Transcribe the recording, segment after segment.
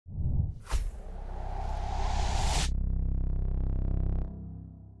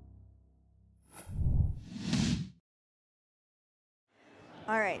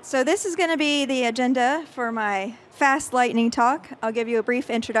All right, so this is going to be the agenda for my fast lightning talk. I'll give you a brief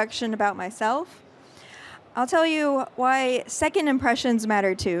introduction about myself. I'll tell you why second impressions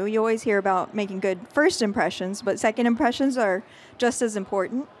matter too. You always hear about making good first impressions, but second impressions are just as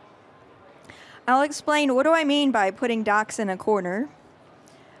important. I'll explain what do I mean by putting docs in a corner,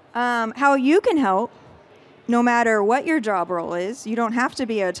 how you can help no matter what your job role is. You don't have to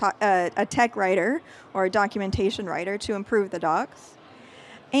be a tech writer or a documentation writer to improve the docs.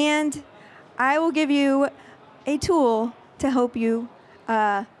 And I will give you a tool to help you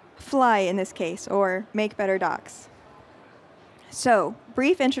fly in this case, or make better docs. So,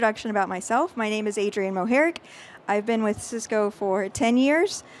 brief introduction about myself. My name is Adrienne Moharic. I've been with Cisco for 10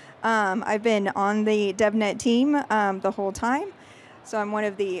 years. I've been on the DevNet team the whole time. So I'm one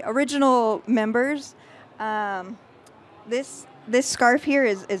of the original members. This scarf here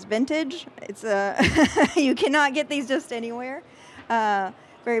is vintage. It's you cannot get these just anywhere.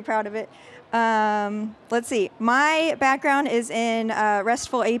 Very proud of it. Let's see. My background is in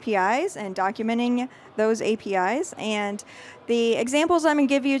RESTful APIs and documenting those APIs. And the examples I'm going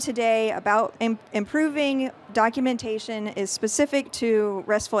to give you today about improving documentation is specific to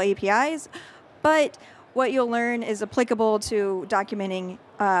RESTful APIs, but what you'll learn is applicable to documenting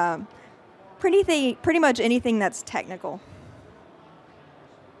pretty much anything that's technical.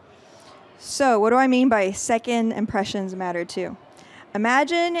 So what do I mean by second impressions matter too?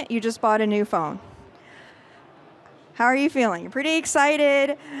 Imagine you just bought a new phone. How are you feeling? You're pretty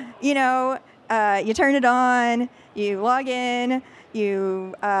excited. You know, you turn it on, you log in,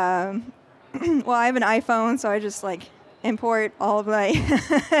 you, well, I have an iPhone, so I just import all of my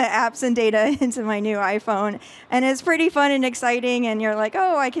apps and data into my new iPhone. And it's pretty fun and exciting, and you're like,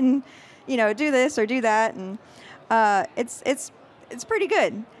 oh, I can, do this or do that. And it's pretty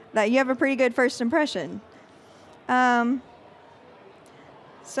good that you have a pretty good first impression.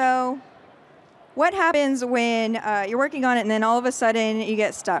 So what happens when you're working on it and then all of a sudden you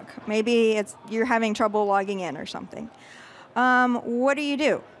get stuck? Maybe you're having trouble logging in or something. What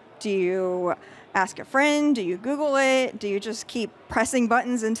do? Do you ask a friend? Do you Google it? Do you just keep pressing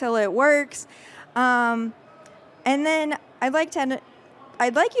buttons until it works? And then I'd like you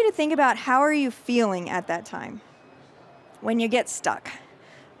to think about how are you feeling at that time when you get stuck,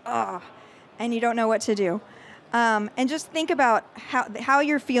 and you don't know what to do. And just think about how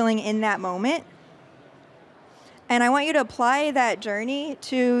you're feeling in that moment. And I want you to apply that journey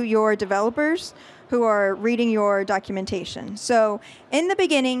to your developers who are reading your documentation. So in the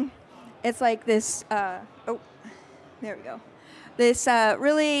beginning, it's like this, there we go. This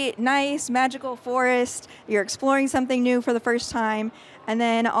really nice, magical forest. You're exploring something new for the first time. And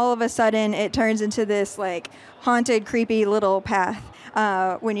then all of a sudden, it turns into this haunted, creepy little path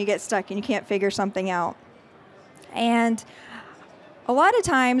when you get stuck and you can't figure something out. And a lot of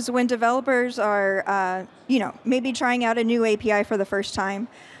times when developers are, maybe trying out a new API for the first time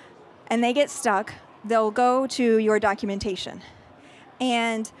and they get stuck, they'll go to your documentation.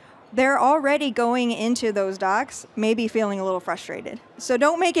 And they're already going into those docs, maybe feeling a little frustrated. So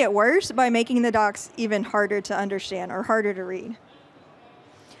don't make it worse by making the docs even harder to understand or harder to read.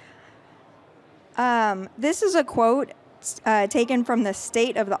 This is a quote taken from the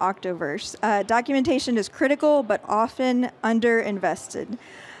State of the Octoverse. Documentation is critical, but often underinvested.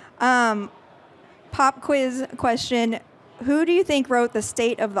 Pop quiz question: who do you think wrote the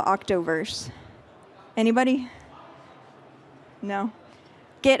State of the Octoverse? Anybody? No.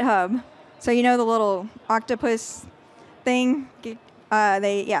 GitHub. So you know the little octopus thing? They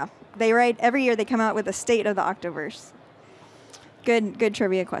write every year. They come out with the State of the Octoverse. Good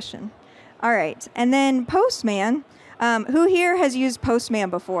trivia question. All right, and then Postman. Who here has used Postman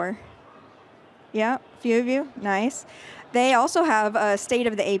before? Yeah, a few of you. Nice. They also have a State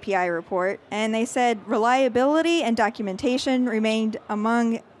of the API report, and they said reliability and documentation remained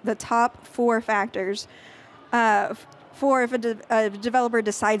among the top 4 factors for if a developer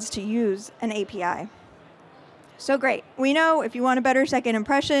decides to use an API. So great. We know if you want a better second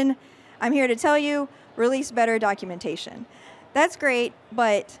impression, I'm here to tell you, release better documentation. That's great,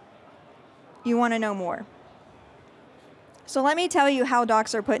 but you want to know more. So let me tell you how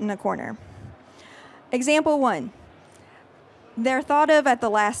docs are put in a corner. Example 1. They're thought of at the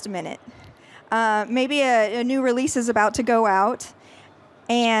last minute. Maybe a new release is about to go out,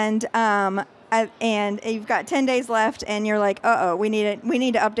 and you've got 10 days left, and you're like, uh-oh, we need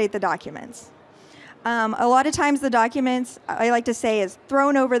to update the documents. A lot of times the documents, I like to say, is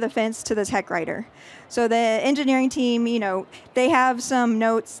thrown over the fence to the tech writer. So the engineering team, they have some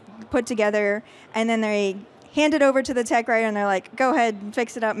notes put together, and then they hand it over to the tech writer, and they're like, go ahead,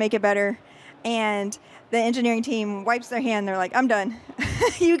 fix it up, make it better. and the engineering team wipes their hand. They're like, I'm done.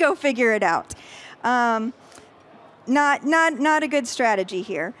 You go figure it out. Not a good strategy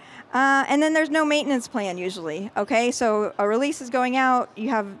here. And then there's no maintenance plan usually. Okay, so a release is going out. You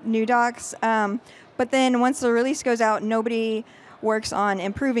have new docs. But then once the release goes out, nobody works on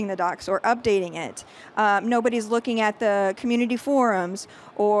improving the docs or updating it. Nobody's looking at the community forums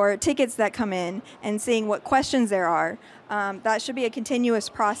or tickets that come in and seeing what questions there are. That should be a continuous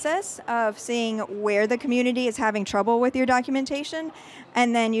process of seeing where the community is having trouble with your documentation,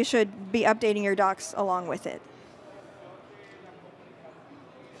 and then you should be updating your docs along with it.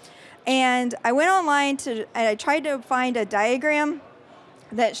 And I went online and I tried to find a diagram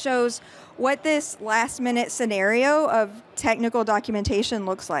that shows what this last-minute scenario of technical documentation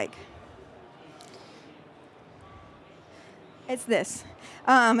looks like. It's this.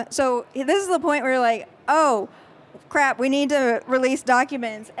 So this is the point where you're like, oh, crap, we need to release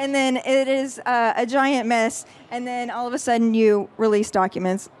documents. And then it is a giant mess. And then all of a sudden you release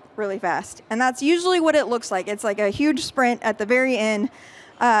documents really fast. And that's usually what it looks like. It's like a huge sprint at the very end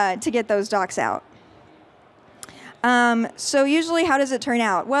to get those docs out. So usually, how does it turn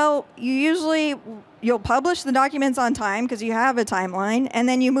out? Well, you'll publish the documents on time because you have a timeline, and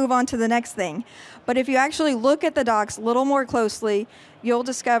then you move on to the next thing. But if you actually look at the docs a little more closely, you'll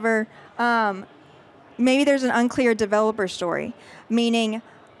discover maybe there's an unclear developer story, meaning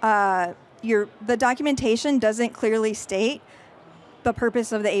the documentation doesn't clearly state the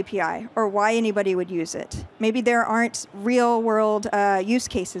purpose of the API or why anybody would use it. Maybe there aren't real-world use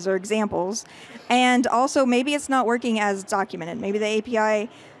cases or examples. And also, maybe it's not working as documented. Maybe the API,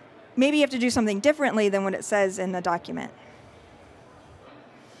 maybe you have to do something differently than what it says in the document.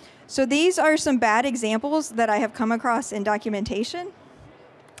 So these are some bad examples that I have come across in documentation.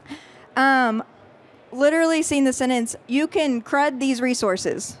 Literally seeing the sentence, you can CRUD these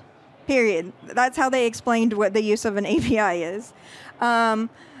resources, period. That's how they explained what the use of an API is.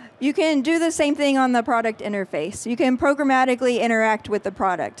 You can do the same thing on the product interface. You can programmatically interact with the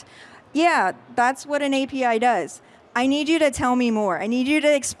product. Yeah, that's what an API does. I need you to tell me more. I need you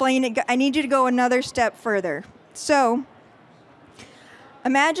to explain it. I need you to go another step further. So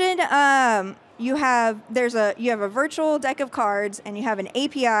imagine you have a virtual deck of cards and you have an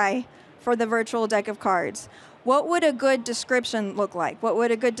API for the virtual deck of cards. What would a good description look like? What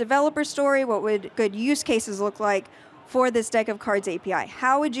would a good developer story, what would good use cases look like for this deck of cards API?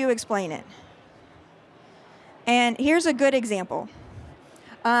 How would you explain it? And here's a good example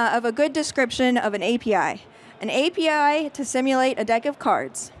of a good description of an API. An API to simulate a deck of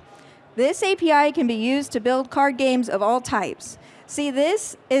cards. This API can be used to build card games of all types. See,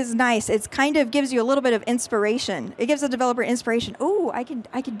 this is nice. It kind of gives you a little bit of inspiration. It gives the developer inspiration. Oh, I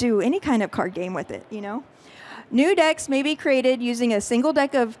could do any kind of card game with it, you know? New decks may be created using a single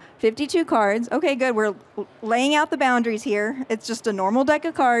deck of 52 cards. Okay, good. We're laying out the boundaries here. It's just a normal deck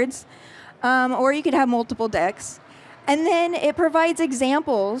of cards. Or you could have multiple decks. And then it provides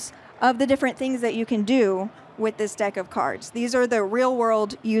examples of the different things that you can do with this deck of cards. These are the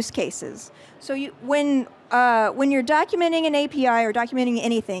real-world use cases. So when you're documenting an API or documenting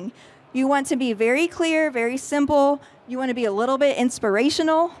anything, you want to be very clear, very simple. You want to be a little bit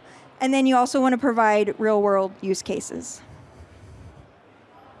inspirational. And then you also want to provide real-world use cases.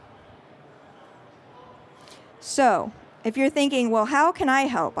 So if you're thinking, well, how can I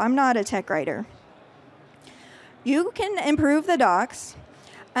help? I'm not a tech writer. You can improve the docs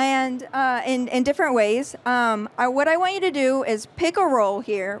and in different ways. What I want you to do is pick a role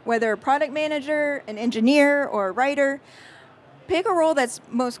here, whether a product manager, an engineer, or a writer. Pick a role that's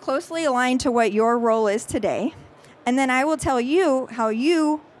most closely aligned to what your role is today. And then I will tell you how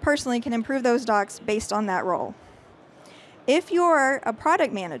you personally can improve those docs based on that role. If you're a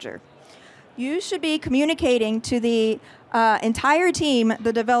product manager, you should be communicating to the entire team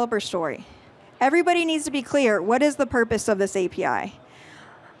the developer story. Everybody needs to be clear, what is the purpose of this API?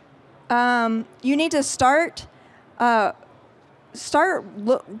 You need to start writing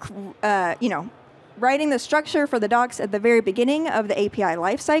the structure for the docs at the very beginning of the API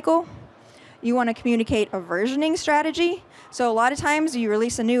lifecycle. You want to communicate a versioning strategy. So a lot of times you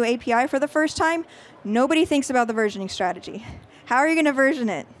release a new API for the first time, nobody thinks about the versioning strategy. How are you going to version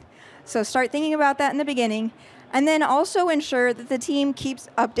it? So start thinking about that in the beginning. And then also ensure that the team keeps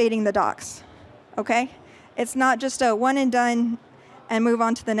updating the docs. Okay? It's not just a one and done and move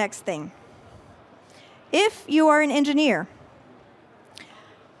on to the next thing. If you are an engineer,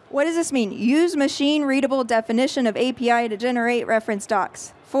 what does this mean? Use machine-readable definition of API to generate reference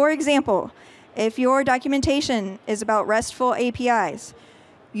docs. For example, if your documentation is about RESTful APIs,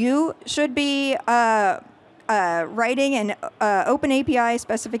 you should be writing an Open API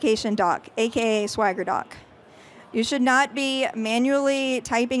specification doc, aka Swagger doc. You should not be manually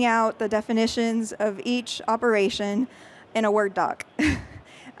typing out the definitions of each operation in a Word doc.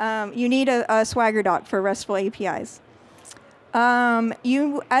 You need a Swagger doc for RESTful APIs. As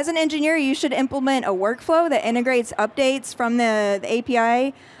an engineer, you should implement a workflow that integrates updates from the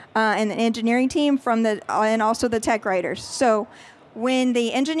API and the engineering team and also the tech writers. So when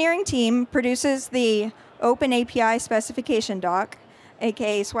the engineering team produces the Open API specification doc,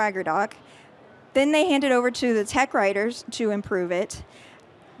 aka Swagger doc, then they hand it over to the tech writers to improve it.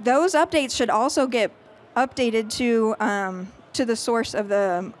 Those updates should also get updated to the source of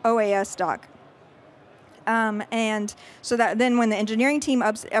the OAS doc. And so that then when the engineering team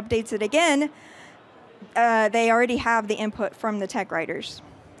updates it again, they already have the input from the tech writers.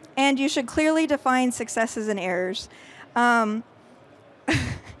 And you should clearly define successes and errors. Not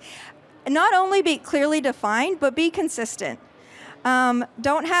only be clearly defined, but be consistent.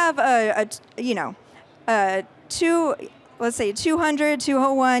 Don't have let's say 200,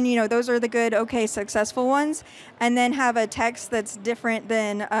 201, those are the good, okay, successful ones, and then have a text that's different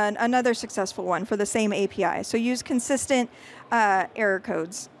than another successful one for the same API. So use consistent error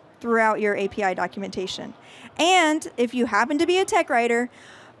codes throughout your API documentation. And if you happen to be a tech writer,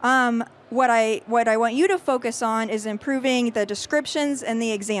 what I want you to focus on is improving the descriptions and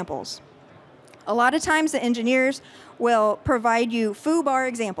the examples. A lot of times the engineers will provide you foobar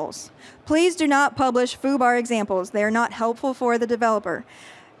examples. Please do not publish foobar examples. They are not helpful for the developer.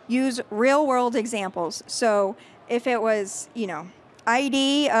 Use real-world examples. So if it was,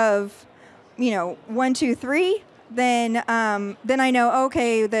 ID of, 1, 2, 3, then I know,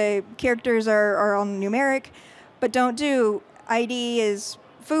 okay, the characters are all numeric, but don't do ID is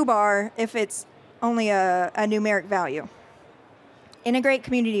foobar if it's only a numeric value. Integrate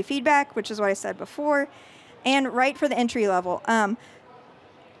community feedback, which is what I said before, and write for the entry level.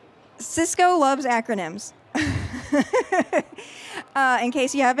 Cisco loves acronyms, in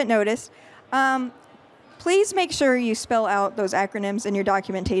case you haven't noticed. Please make sure you spell out those acronyms in your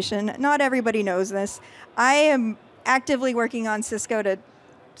documentation. Not everybody knows this. I am actively working on Cisco to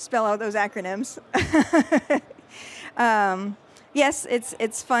spell out those acronyms. Yes,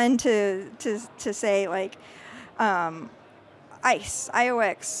 it's fun to say like ICE,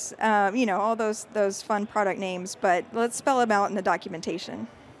 IOX, all those fun product names, but let's spell them out in the documentation.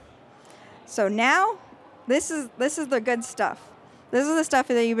 So now, this is the good stuff. This is the stuff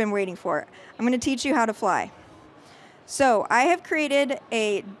that you've been waiting for. I'm going to teach you how to fly. So I have created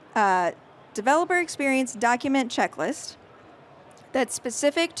a developer experience document checklist that's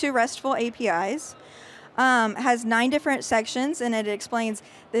specific to RESTful APIs. Has 9 different sections, and it explains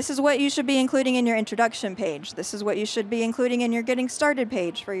this is what you should be including in your introduction page. This is what you should be including in your getting started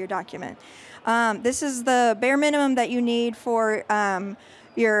page for your document. This is the bare minimum that you need for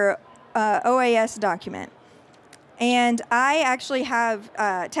your OAS document. And I actually have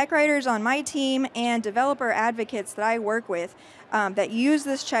tech writers on my team and developer advocates that I work with that use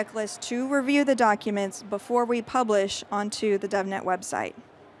this checklist to review the documents before we publish onto the DevNet website.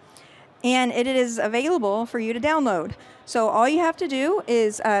 And it is available for you to download. So all you have to do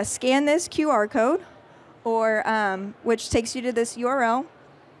is scan this QR code, or which takes you to this URL,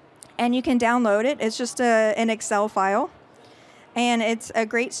 and you can download it. It's just an Excel file, and it's a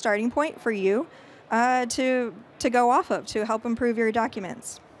great starting point for you to go off of to help improve your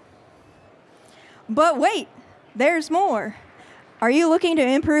documents. But wait, there's more. Are you looking to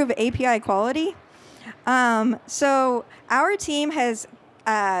improve API quality? So our team has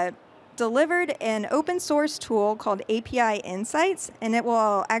delivered an open source tool called API Insights, and it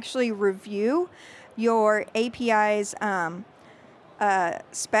will actually review your API's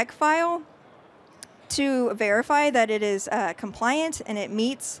spec file to verify that it is compliant and it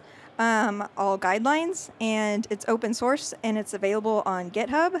meets all guidelines, and it's open source and it's available on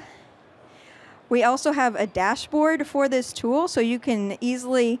GitHub. We also have a dashboard for this tool, so you can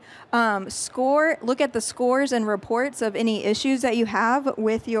easily look at the scores and reports of any issues that you have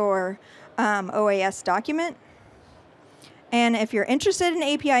with your OAS document. And if you're interested in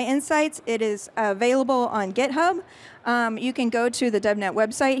API Insights, it is available on GitHub. You can go to the DevNet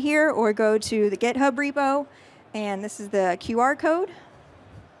website here or go to the GitHub repo, and this is the QR code.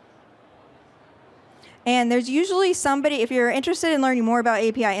 And there's usually somebody, if you're interested in learning more about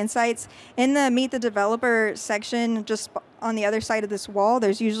API Insights, in the Meet the Developer section, just on the other side of this wall,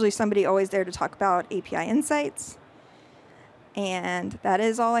 there's usually somebody always there to talk about API Insights. And that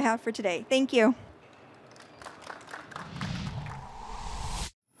is all I have for today. Thank you.